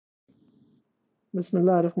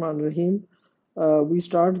Bismillah ar-Rahman ar-Rahim. We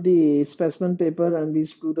start the specimen paper and we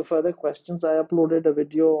do the further questions. I uploaded a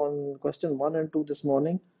video on question 1 and 2 this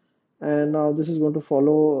morning, and now this is going to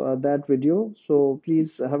follow that video. So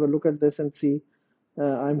please have a look at this and see.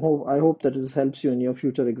 I hope that this helps you in your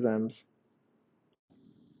future exams.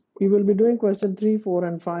 We will be doing question 3, 4,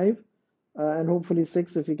 and 5, and hopefully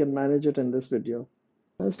 6 if we can manage it in this video.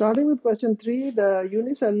 Starting with question 3, the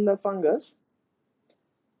unicellular fungus.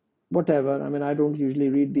 Whatever. I mean, I don't usually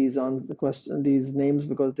read these on the question, these names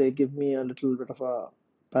because they give me a little bit of a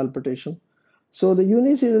palpitation. So the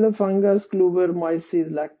unicellular fungus Cluberomyces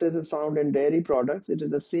lactis is found in dairy products. It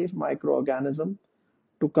is a safe microorganism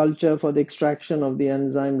to culture for the extraction of the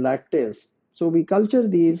enzyme lactase. So we culture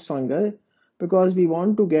these fungi because we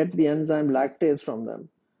want to get the enzyme lactase from them.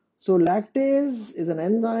 So lactase is an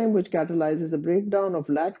enzyme which catalyzes the breakdown of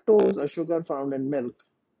lactose, a sugar found in milk.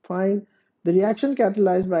 Fine. The reaction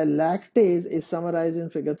catalyzed by lactase is summarized in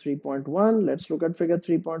figure 3.1. Let's look at figure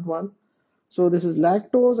 3.1. So this is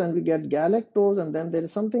lactose and we get galactose, and then there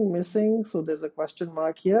is something missing. So there's a question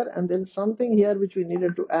mark here, and there is something here which we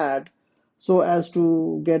needed to add so as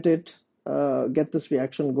to get this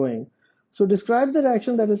reaction going. So describe the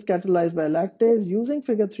reaction that is catalyzed by lactase using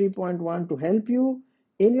figure 3.1 to help you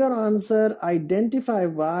in your answer identify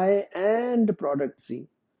Y and product Z.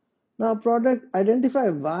 Now product identify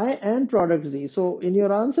Y and product Z. So in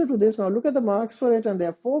your answer to this, now look at the marks for it, and there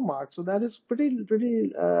are 4 marks. So that is pretty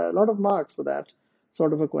lot of marks for that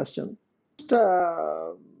sort of a question. Just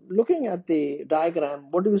looking at the diagram,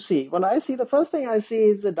 what do you see? Well, I see the first thing I see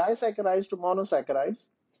is the disaccharides to monosaccharides.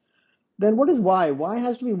 Then what is Y? Y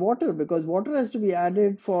has to be water because water has to be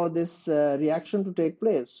added for this reaction to take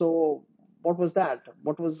place. So what was that?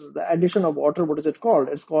 What was the addition of water? What is it called?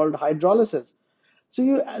 It's called hydrolysis.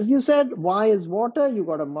 So as you said, Y is water, you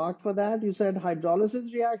got a mark for that. You said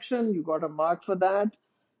hydrolysis reaction, you got a mark for that.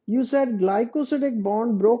 You said glycosidic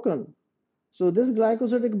bond broken. So this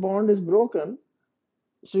glycosidic bond is broken.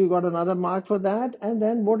 So you got another mark for that. And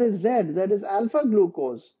then what is Z? Z is alpha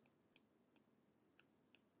glucose.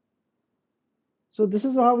 So this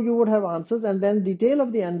is how you would have answers, and then detail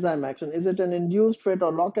of the enzyme action. Is it an induced fit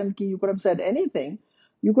or lock and key? You could have said anything.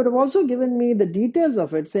 You could have also given me the details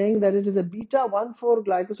of it, saying that it is a beta 1,4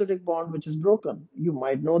 glycosidic bond which is broken. You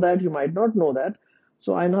might know that, you might not know that.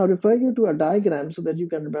 So I now refer you to a diagram so that you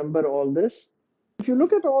can remember all this. If you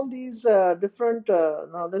look at all these different,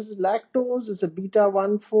 now this is lactose, it's a beta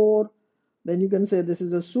 1,4. Then you can say this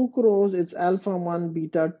is a sucrose, it's alpha 1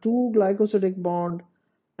 beta 2 glycosidic bond.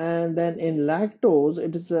 And then in lactose,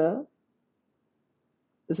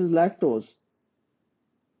 this is lactose.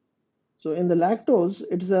 So in the lactose,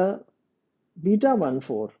 it's a beta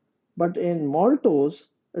 1,4, but in maltose,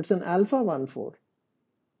 it's an alpha 1,4.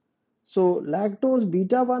 So lactose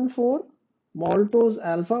beta 1,4, maltose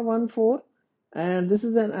alpha 1,4, and this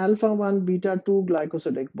is an alpha 1 beta 2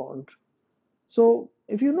 glycosidic bond. So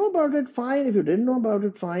if you know about it, fine. If you didn't know about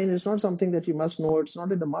it, fine. It's not something that you must know. It's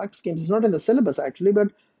not in the mark schemes. It's not in the syllabus actually, but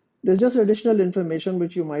there's just additional information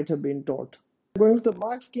which you might have been taught. Going to the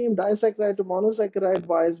mark scheme, disaccharide to monosaccharide,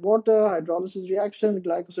 Y is water, hydrolysis reaction,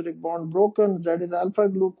 glycosidic bond broken, Z is alpha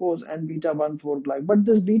glucose, and beta 1,4 glyc. But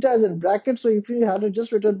this beta is in brackets, so if you had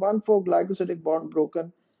just written 1,4 glycosidic bond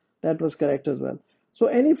broken, that was correct as well. So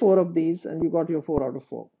any 4 of these, and you got your 4 out of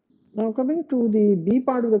 4. Now coming to the B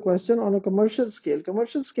part of the question on a commercial scale.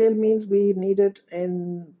 Commercial scale means we need it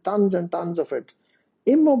in tons and tons of it.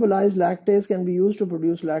 Immobilized lactase can be used to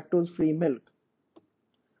produce lactose-free milk.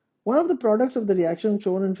 One of the products of the reaction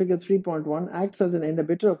shown in figure 3.1 acts as an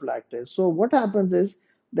inhibitor of lactase. So what happens is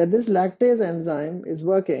that this lactase enzyme is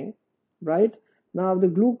working, right? Now the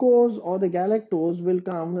glucose or the galactose will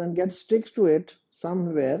come and get sticks to it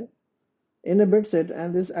somewhere, inhibits it,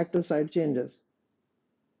 and this active site changes.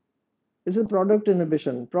 This is product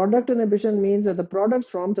inhibition. Product inhibition means that the products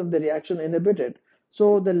from the reaction inhibited.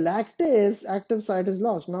 So the lactase active site is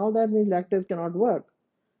lost. Now that means lactase cannot work.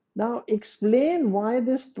 Now explain why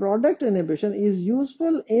this product inhibition is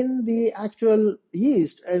useful in the actual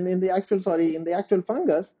yeast and in the actual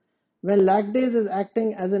fungus when lactase is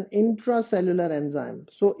acting as an intracellular enzyme.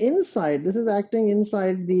 So inside, this is acting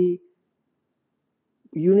inside the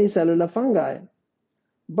unicellular fungi.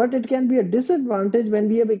 But it can be a disadvantage when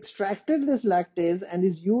we have extracted this lactase and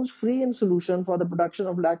is used free in solution for the production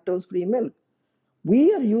of lactose-free milk.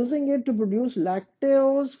 We are using it to produce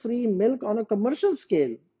lactose-free milk on a commercial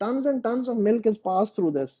scale. Tons and tons of milk is passed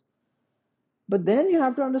through this. But then you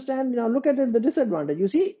have to understand, look at it, the disadvantage. You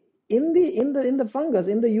see, in the fungus,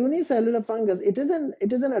 in the unicellular fungus, it is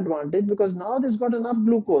an advantage because now this got enough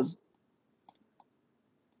glucose.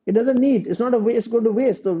 It doesn't need, it's not a waste, it's going to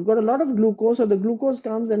waste. So we've got a lot of glucose, so the glucose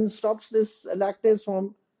comes and stops this lactase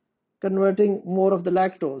from converting more of the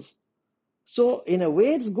lactose. So in a way,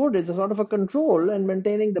 it's good. It's a sort of a control and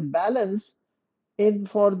maintaining the balance in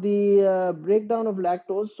for the breakdown of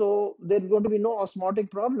lactose. So there's going to be no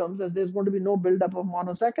osmotic problems, as there's going to be no buildup of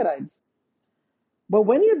monosaccharides. But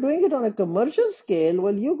when you're doing it on a commercial scale,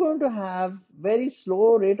 well, you're going to have very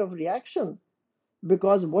slow rate of reaction,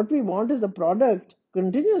 because what we want is the product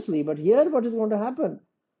continuously. But here, what is going to happen?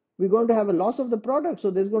 We're going to have a loss of the product. So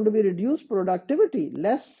there's going to be reduced productivity,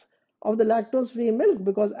 less of the lactose-free milk,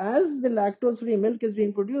 because as the lactose-free milk is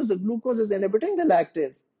being produced, the glucose is inhibiting the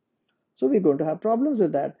lactase. So we're going to have problems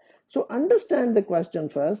with that. So understand the question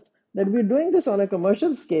first, that we're doing this on a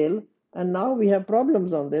commercial scale, and now we have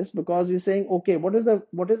problems on this, because we're saying, okay, what is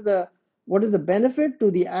the benefit to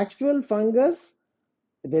the actual fungus?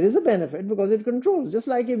 There is a benefit because it controls. Just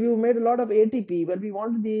like if you made a lot of ATP, well, we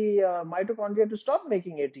want the mitochondria to stop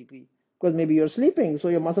making ATP, because maybe you're sleeping, so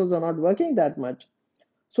your muscles are not working that much.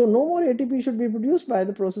 So no more ATP should be produced by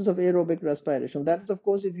the process of aerobic respiration. That is, of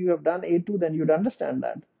course, if you have done A2, then you'd understand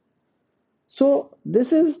that. So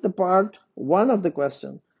this is the part one of the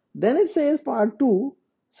question. Then it says part two,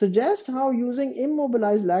 suggest how using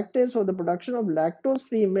immobilized lactase for the production of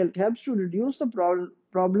lactose-free milk helps to reduce the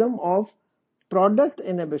problem of product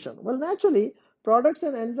inhibition. Well, naturally, products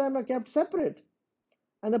and enzyme are kept separate,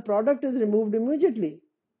 and the product is removed immediately.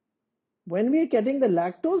 When we are getting the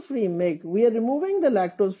lactose-free milk, we are removing the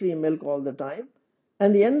lactose-free milk all the time,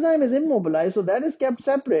 and the enzyme is immobilized, so that is kept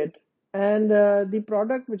separate, and the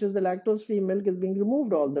product, which is the lactose-free milk, is being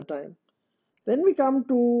removed all the time. Then we come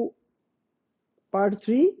to part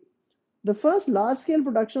three. The first large-scale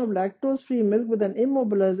production of lactose-free milk with an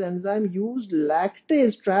immobilized enzyme used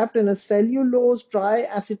lactase trapped in a cellulose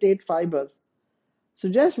triacetate fibers.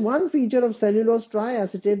 Suggest one feature of cellulose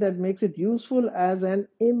triacetate that makes it useful as an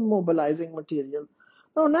immobilizing material.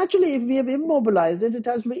 Now, naturally, if we have immobilized it, it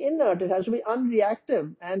has to be inert, it has to be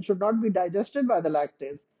unreactive, and should not be digested by the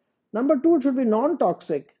lactase. Number two, it should be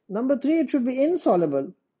non-toxic. Number three, it should be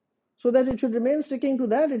insoluble, so that it should remain sticking to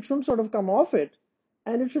that. It shouldn't sort of come off it,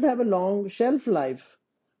 and it should have a long shelf life.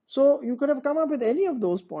 So you could have come up with any of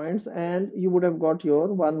those points, and you would have got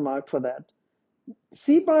your 1 mark for that.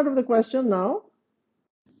 C part of the question now.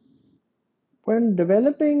 When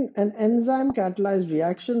developing an enzyme catalyzed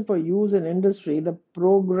reaction for use in industry, the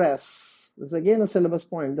progress, this is again a syllabus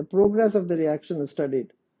point, the progress of the reaction is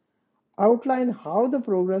studied. Outline how the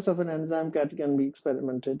progress of an enzyme can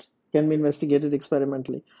be investigated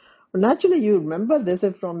experimentally. Well, naturally, you remember this.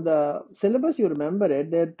 If from the syllabus you remember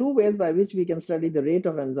it, there are two ways by which we can study the rate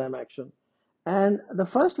of enzyme action. And the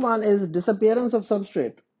first one is disappearance of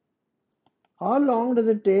substrate. How long does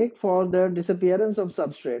it take for the disappearance of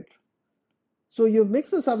substrate? So you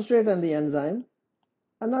mix the substrate and the enzyme,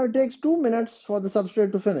 and now it takes 2 minutes for the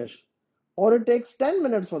substrate to finish, or it takes 10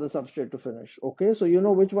 minutes for the substrate to finish. Okay, so you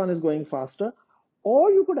know which one is going faster. Or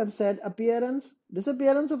you could have said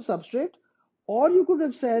disappearance of substrate, or you could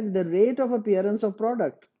have said the rate of appearance of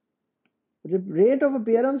product. Rate of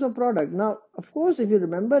appearance of product. Now, of course, if you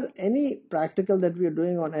remember any practical that we are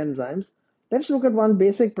doing on enzymes, let's look at one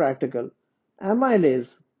basic practical,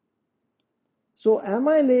 amylase. So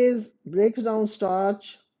amylase breaks down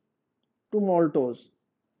starch to maltose.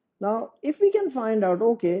 Now, if we can find out,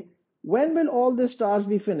 okay, when will all this starch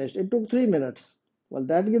be finished? It took 3 minutes. Well,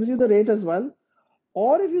 that gives you the rate as well.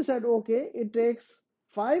 Or if you said, okay, it takes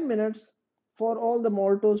 5 minutes for all the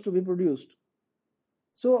maltose to be produced.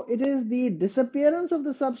 So it is the disappearance of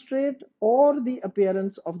the substrate or the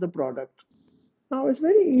appearance of the product. Now, it's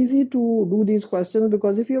very easy to do these questions,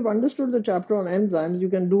 because if you have understood the chapter on enzymes, you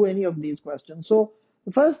can do any of these questions. So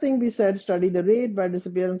the first thing we said, study the rate by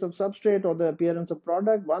disappearance of substrate or the appearance of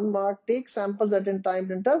product, 1 mark, take samples at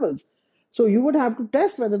timed intervals. So you would have to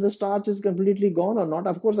test whether the starch is completely gone or not.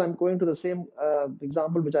 Of course, I'm going to the same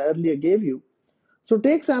example which I earlier gave you. So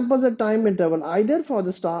take samples at time interval, either for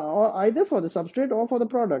the substrate or for the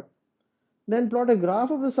product. Then plot a graph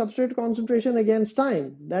of the substrate concentration against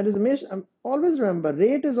time. That is always remember,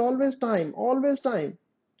 rate is always time, always time.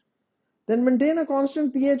 Then maintain a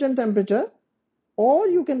constant pH and temperature, or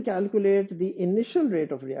you can calculate the initial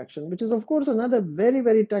rate of reaction, which is of course another very,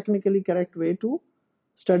 very technically correct way to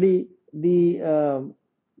study the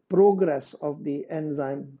progress of the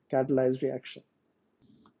enzyme catalyzed reaction.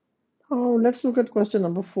 Now let's look at question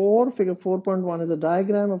number 4. Figure 4.1 is a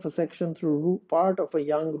diagram of a section through part of a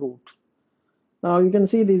young root. Now you can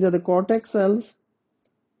see these are the cortex cells,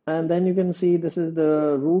 and then you can see this is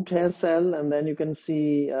the root hair cell, and then you can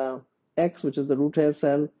see X, which is the root hair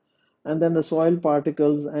cell. and then the soil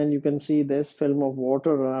particles, and you can see this film of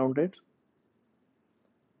water around it.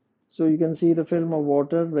 So you can see the film of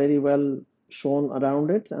water very well shown around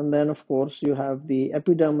it. And then, of course, you have the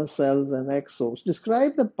epidermis cells and exos.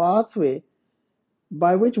 Describe the pathway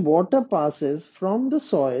by which water passes from the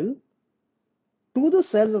soil to the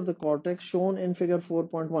cells of the cortex shown in figure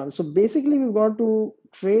 4.1. So basically, we've got to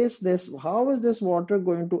trace this. How is this water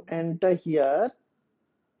going to enter here?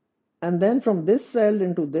 And then from this cell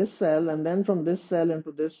into this cell, and then from this cell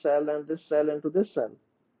into this cell, and this cell into this cell.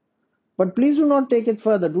 But please do not take it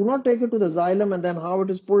further. Do not take it to the xylem and then how it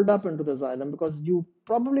is pulled up into the xylem, because you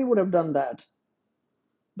probably would have done that.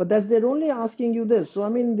 But that they're only asking you this. So, I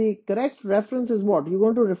mean, the correct reference is what? You're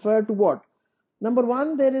going to refer to what? Number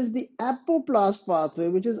one, there is the apoplast pathway,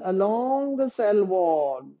 which is along the cell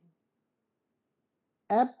wall.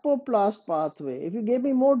 Apoplast pathway. If you gave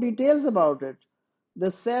me more details about it,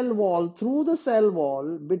 the cell wall, through the cell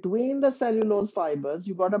wall, between the cellulose fibers,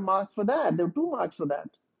 you got a mark for that. There are two marks for that.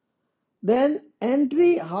 Then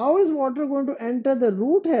entry, how is water going to enter the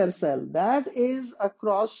root hair cell? That is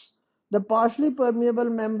across the partially permeable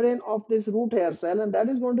membrane of this root hair cell, and that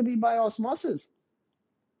is going to be by osmosis.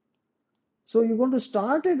 So you're going to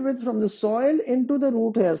start it with from the soil into the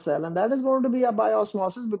root hair cell, and that is going to be a by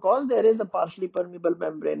osmosis because there is a partially permeable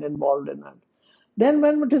membrane involved in that. Then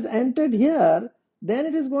when it is entered here, then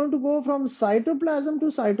it is going to go from cytoplasm to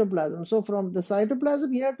cytoplasm. So from the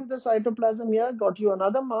cytoplasm here to the cytoplasm here, got you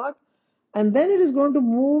another mark. And then it is going to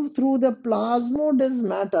move through the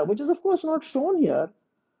plasmodesmata, which is of course not shown here,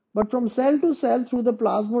 but from cell to cell through the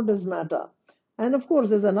plasmodesmata. And of course,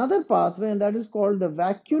 there's another pathway, and that is called the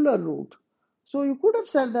vacuolar route. So you could have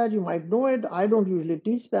said that, you might know it. I don't usually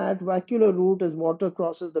teach that. Vacuolar route is water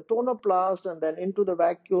crosses the tonoplast and then into the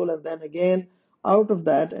vacuole and then again out of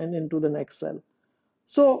that and into the next cell.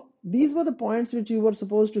 So these were the points which you were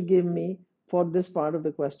supposed to give me for this part of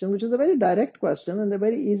the question, which is a very direct question and a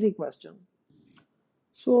very easy question.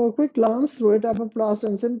 So a quick glance through it: apoplast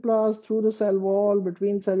and symplast through the cell wall,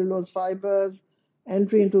 between cellulose fibers,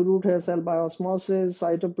 entry into root hair cell by osmosis,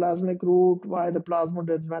 cytoplasmic route via the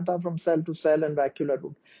plasmodesmata from cell to cell, and vacuolar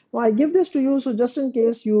route. Now I give this to you so just in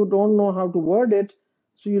case you don't know how to word it,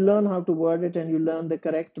 so you learn how to word it and you learn the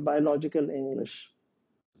correct biological English.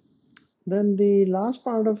 Then the last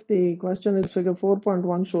part of the question is figure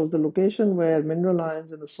 4.1 shows the location where mineral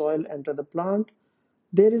ions in the soil enter the plant.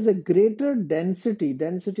 There is a greater density.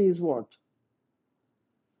 Density is what?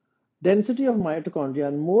 Density of mitochondria,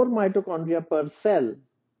 and more mitochondria per cell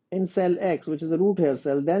in cell X, which is the root hair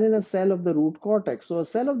cell, than in a cell of the root cortex. So a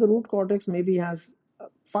cell of the root cortex maybe has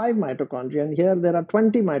 5 mitochondria, and here there are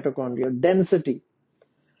 20 mitochondria. Density,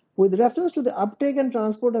 with reference to the uptake and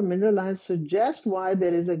transport of mineral ions, suggest why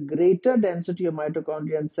there is a greater density of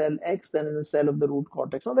mitochondria in cell X than in a cell of the root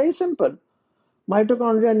cortex. Now, very simple.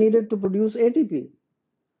 Mitochondria needed to produce ATP.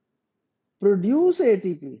 Produce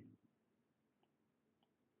ATP.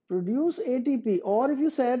 Produce ATP. Or if you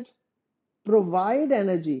said provide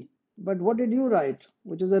energy, but what did you write?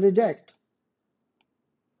 Which is a reject.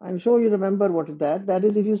 I'm sure you remember what that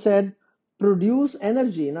is. If you said produce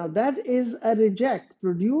energy, now that is a reject.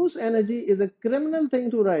 Produce energy is a criminal thing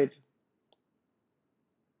to write.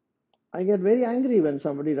 I get very angry when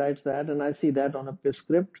somebody writes that and I see that on a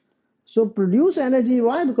script. So produce energy,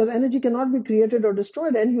 why? Because energy cannot be created or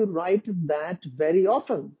destroyed, and you write that very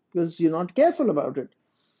often because you're not careful about it.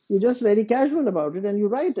 You're just very casual about it and you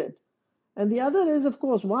write it. And the other is, of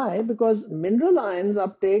course, why? Because mineral ions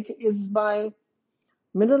uptake is by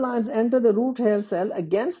mineral ions enter the root hair cell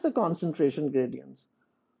against the concentration gradients,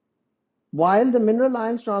 while the mineral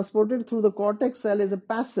ions transported through the cortex cell is a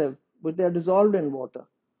passive, which they are dissolved in water.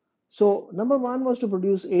 So number one was to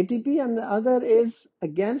produce ATP, and the other is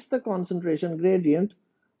against the concentration gradient.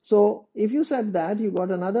 So if you said that, you got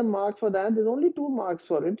another mark for that. There's only 2 marks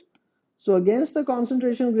for it. So against the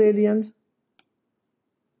concentration gradient.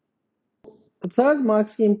 The third mark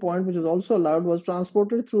scheme point, which is also allowed, was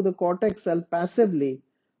transported through the cortex cell passively,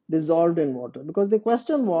 dissolved in water. Because the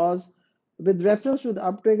question was, with reference to the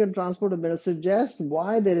uptake and transport of minerals, suggest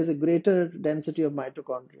why there is a greater density of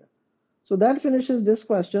mitochondria. So that finishes this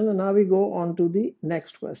question, and now we go on to the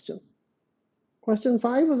next question. Question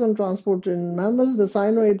 5 was on transport in mammals. The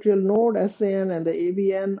sinoatrial node, SAN, and the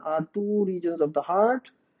AVN are 2 regions of the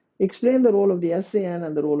heart. Explain the role of the SAN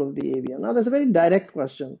and the role of the AVN. Now, that's a very direct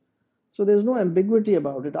question. So there's no ambiguity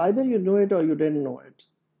about it. Either you know it or you didn't know it.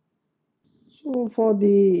 So for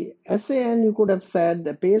the SAN, you could have said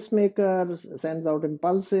the pacemaker sends out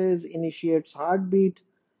impulses, initiates heartbeat.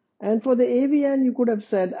 And for the AVN, you could have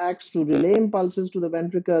said acts to relay impulses to the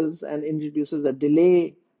ventricles and introduces a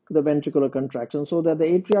delay the ventricular contraction, so that the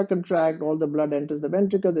atria contract, all the blood enters the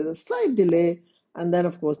ventricle, there's a slight delay, and then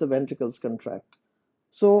of course the ventricles contract.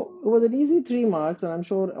 So it was an easy 3 marks, and I'm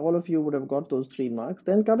sure all of you would have got those 3 marks.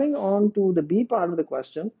 Then coming on to the B part of the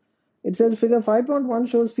question, it says figure 5.1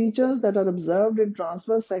 shows features that are observed in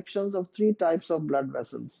transverse sections of 3 types of blood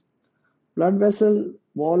vessels. Blood vessel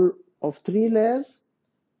wall of 3 layers,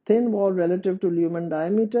 thin wall relative to lumen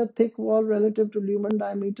diameter, thick wall relative to lumen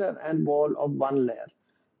diameter, and wall of 1 layer.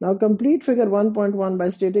 Now complete figure 1.1 by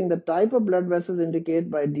stating the type of blood vessels indicated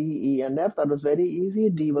by D, E, and F. That was very easy.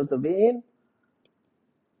 D was the vein,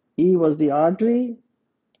 E was the artery,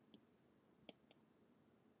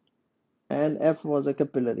 and F was a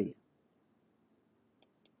capillary.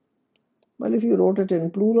 Well, if you wrote it in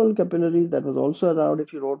plural, capillaries, that was also allowed.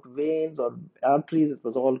 If you wrote veins or arteries, it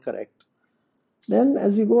was all correct. Then,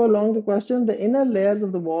 as we go along the question, the inner layers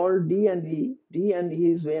of the wall D and E, D and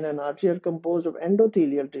E's vein and artery, are composed of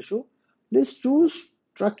endothelial tissue. List two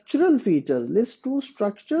structural features. List two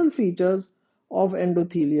structural features of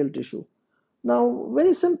endothelial tissue. Now,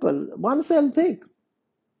 very simple. 1 cell thick.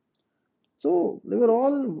 So they were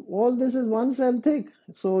all this is 1 cell thick.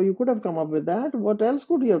 So you could have come up with that. What else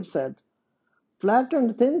could you have said?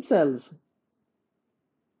 Flattened thin cells.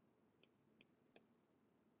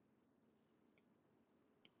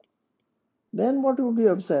 Then what would you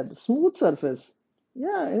have said? Smooth surface.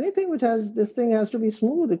 Yeah, anything which has this thing has to be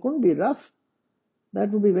smooth. It couldn't be rough. That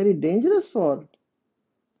would be very dangerous for.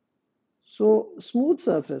 So smooth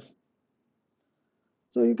surface.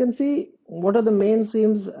 So you can see what are the main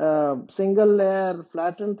seams, single layer,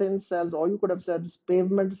 flattened thin cells, or you could have said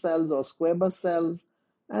pavement cells or squamous cells,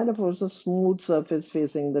 and of course a smooth surface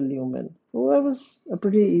facing the lumen. So that was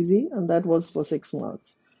pretty easy, and that was for 6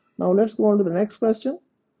 marks. Now let's go on to the next question.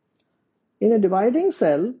 In a dividing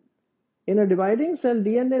cell,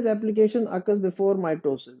 DNA replication occurs before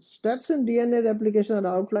mitosis. Steps in DNA replication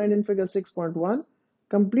are outlined in figure 6.1.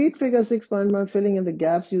 Complete figure 6.1 by filling in the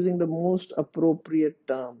gaps using the most appropriate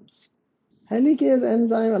terms. Helicase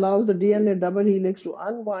enzyme allows the DNA double helix to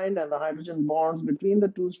unwind and the hydrogen bonds between the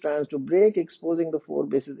two strands to break, exposing the 4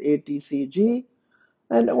 bases A, T, C, G.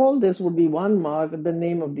 And all this would be 1 mark, the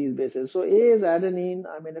name of these bases. So A is adenine.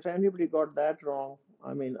 I mean, if anybody got that wrong,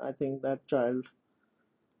 I think that child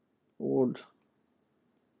would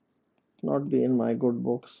not be in my good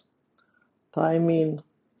books. Thymine,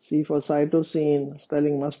 C for cytosine,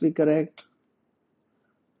 spelling must be correct,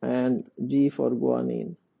 and G for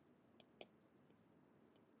guanine.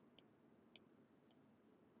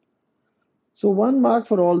 So 1 mark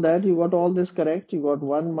for all that. You got all this correct. You got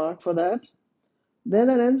 1 mark for that. Then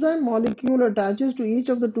an enzyme molecule attaches to each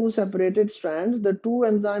of the two separated strands. The two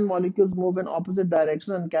enzyme molecules move in opposite directions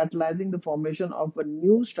and catalyzing the formation of a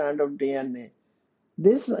new strand of DNA.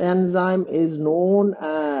 This enzyme is known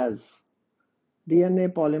as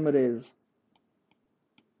DNA polymerase.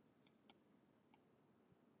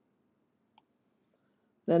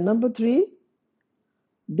 Then number 3,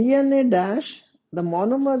 DNA dash. The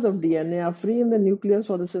monomers of DNA are free in the nucleus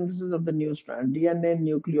for the synthesis of the new strand, DNA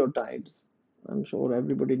nucleotides. I'm sure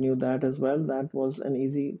everybody knew that as well. That was an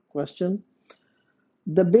easy question.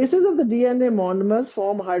 The bases of the DNA monomers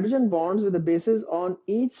form hydrogen bonds with the bases on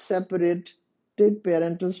each separated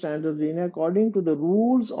parental strand of DNA according to the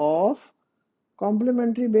rules of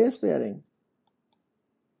complementary base pairing.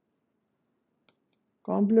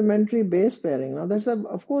 Complementary base pairing. Now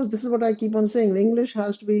of course, this is what I keep on saying. The English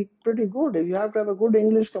has to be pretty good. You have to have a good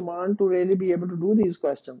English command to really be able to do these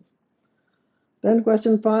questions. Then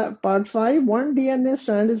question part 5. One DNA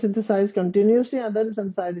strand is synthesized continuously, other is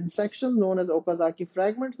synthesized in sections known as Okazaki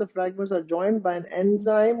fragments. The fragments are joined by an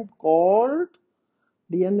enzyme called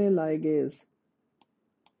DNA ligase.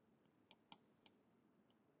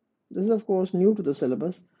 This is of course new to the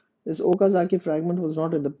syllabus. This Okazaki fragment was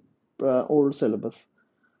not in the old syllabus.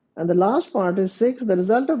 And the last part is 6. The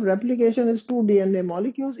result of replication is 2 DNA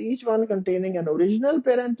molecules, each one containing an original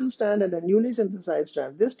parental strand and a newly synthesized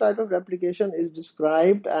strand. This type of replication is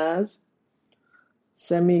described as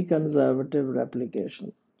semi-conservative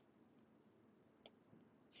replication.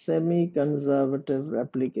 Semi-conservative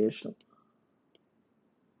replication.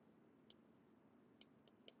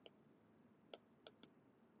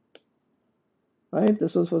 Right,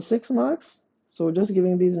 this was for 6 marks. So just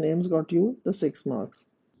giving these names got you the 6 marks.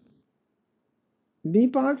 B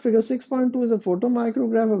part, figure 6.2 is a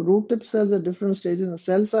photomicrograph of root tip cells at different stages in the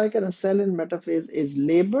cell cycle. A cell in metaphase is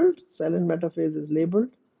labeled. Cell in metaphase is labeled.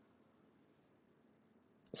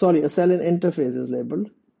 Sorry, a cell in interphase is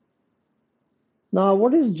labeled. Now,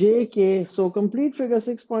 what is JK? So complete figure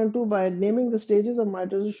 6.2 by naming the stages of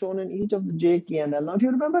mitosis shown in each of the J, K, and L. Now, if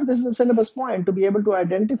you remember, this is a syllabus point to be able to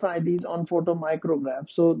identify these on photomicrographs.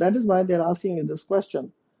 So that is why they're asking you this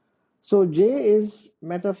question. So J is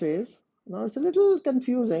metaphase. Now, it's a little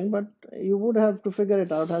confusing, but you would have to figure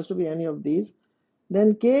it out. It has to be any of these.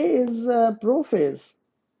 Then K is prophase.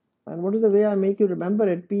 And what is the way I make you remember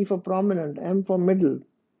it? P for prominent, M for middle.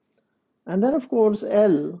 And then, of course,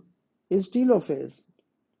 L is telophase.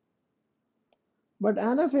 But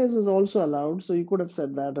anaphase was also allowed, so you could have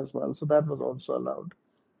said that as well. So that was also allowed.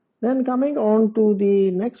 Then coming on to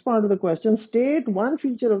the next part of the question, state one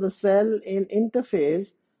feature of the cell in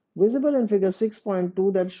interphase visible in figure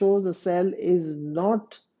 6.2 that shows the cell is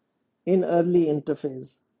not in early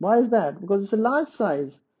interphase. Why is that? Because it's a large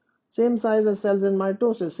size, same size as cells in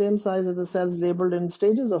mitosis, same size as the cells labeled in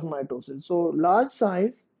stages of mitosis. So large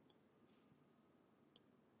size.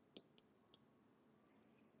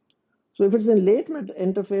 So if it's in late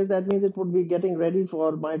interphase, that means it would be getting ready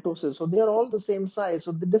for mitosis. So they are all the same size.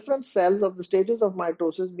 So the different cells of the stages of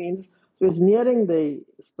mitosis means so it's nearing the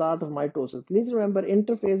start of mitosis. Please remember,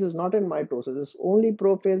 interphase is not in mitosis. It's only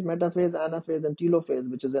prophase, metaphase, anaphase, and telophase,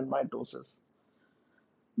 which is in mitosis.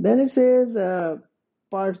 Then it says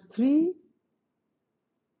part 3.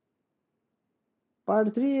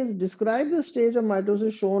 Part 3 is describe the stage of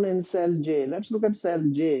mitosis shown in cell J. Let's look at cell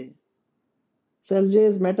J. Cell J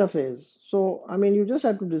is metaphase. So, I mean, you just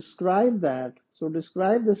have to describe that. So,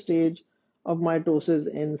 describe the stage of mitosis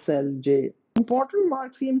in cell J. Important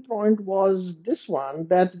mark scheme point was this one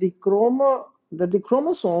that the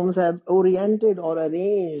chromosomes have oriented or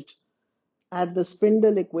arranged at the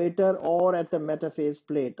spindle equator or at the metaphase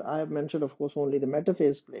plate. I have mentioned, of course, only the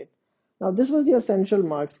metaphase plate. Now, this was the essential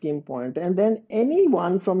mark scheme point, and then any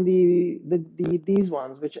one from these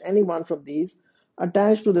ones, which any one from these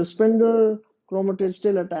attached to the spindle, chromatid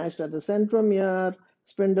still attached at the centromere,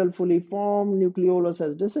 spindle fully formed, nucleolus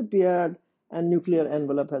has disappeared, and nuclear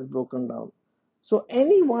envelope has broken down. So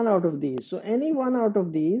any one out of these. So any one out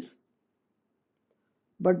of these.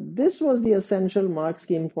 But this was the essential mark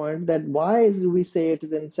scheme point that why do we say it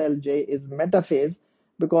is in cell J is metaphase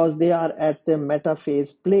because they are at the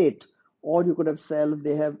metaphase plate, or you could have said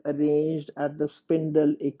they have arranged at the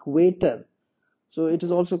spindle equator. So it is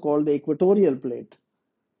also called the equatorial plate.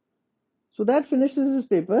 So that finishes this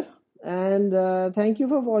paper, and thank you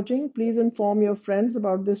for watching. Please inform your friends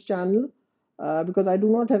about this channel because I do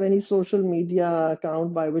not have any social media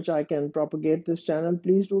account by which I can propagate this channel.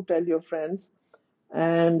 Please do tell your friends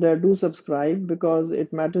and do subscribe because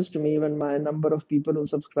it matters to me when my number of people who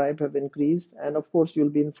subscribe have increased, and of course you'll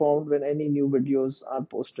be informed when any new videos are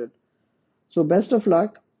posted. So best of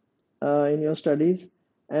luck in your studies,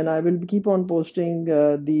 and I will keep on posting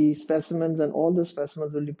the specimens, and all the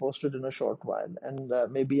specimens will be posted in a short while, and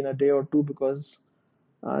maybe in a day or two, because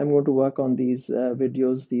I'm going to work on these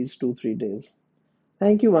videos these 2-3 days.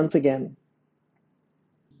 Thank you once again.